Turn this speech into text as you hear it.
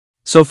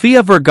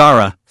Sofia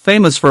Vergara,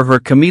 famous for her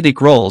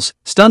comedic roles,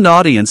 stunned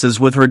audiences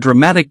with her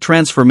dramatic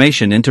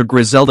transformation into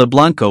Griselda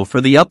Blanco for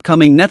the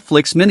upcoming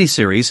Netflix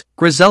miniseries,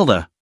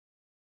 Griselda.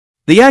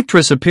 The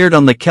actress appeared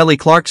on The Kelly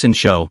Clarkson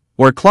Show,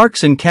 where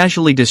Clarkson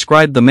casually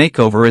described the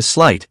makeover as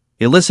slight,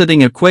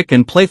 eliciting a quick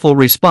and playful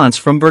response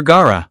from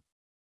Vergara.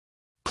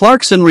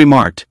 Clarkson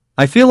remarked,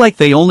 "I feel like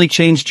they only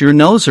changed your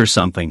nose or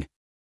something."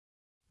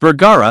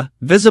 Vergara,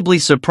 visibly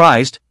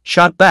surprised,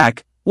 shot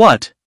back,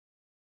 "What?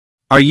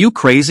 Are you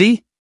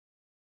crazy?"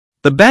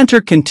 The banter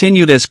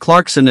continued as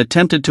Clarkson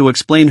attempted to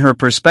explain her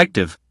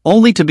perspective,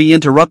 only to be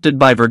interrupted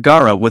by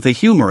Vergara with a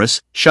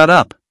humorous, "Shut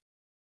up.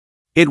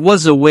 It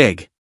was a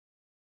wig.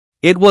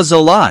 It was a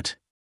lot."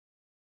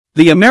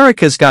 The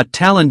America's Got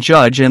Talent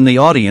judge and the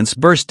audience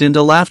burst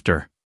into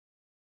laughter.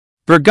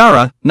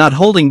 Vergara, not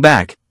holding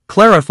back,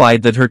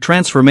 clarified that her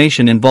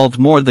transformation involved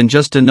more than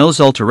just a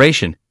nose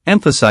alteration,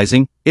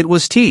 emphasizing, "It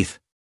was teeth.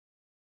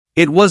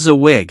 It was a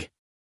wig.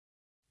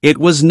 It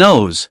was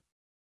nose.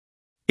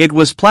 It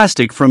was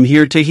plastic from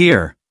here to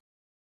here."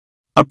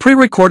 A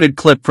pre-recorded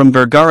clip from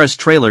Vergara's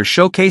trailer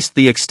showcased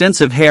the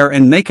extensive hair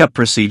and makeup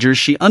procedures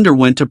she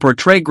underwent to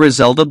portray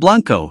Griselda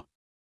Blanco.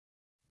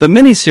 The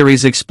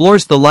miniseries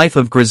explores the life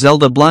of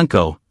Griselda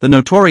Blanco, the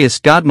notorious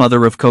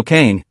godmother of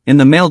cocaine, in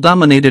the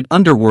male-dominated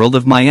underworld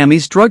of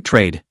Miami's drug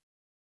trade.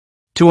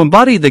 To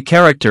embody the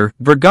character,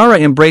 Vergara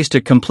embraced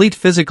a complete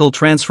physical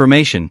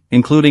transformation,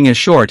 including a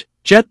short,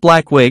 jet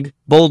black wig,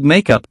 bold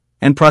makeup,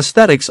 and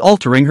prosthetics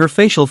altering her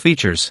facial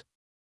features.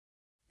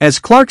 As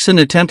Clarkson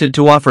attempted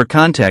to offer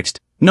context,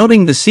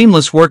 noting the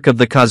seamless work of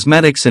the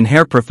cosmetics and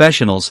hair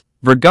professionals,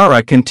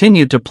 Vergara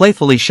continued to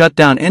playfully shut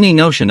down any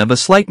notion of a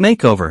slight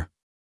makeover.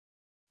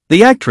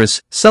 The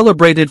actress,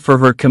 celebrated for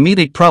her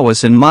comedic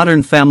prowess in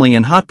Modern Family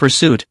and Hot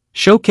Pursuit,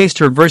 showcased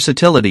her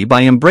versatility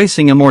by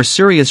embracing a more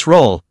serious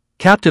role,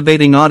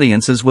 captivating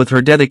audiences with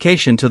her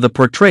dedication to the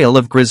portrayal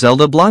of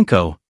Griselda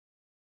Blanco.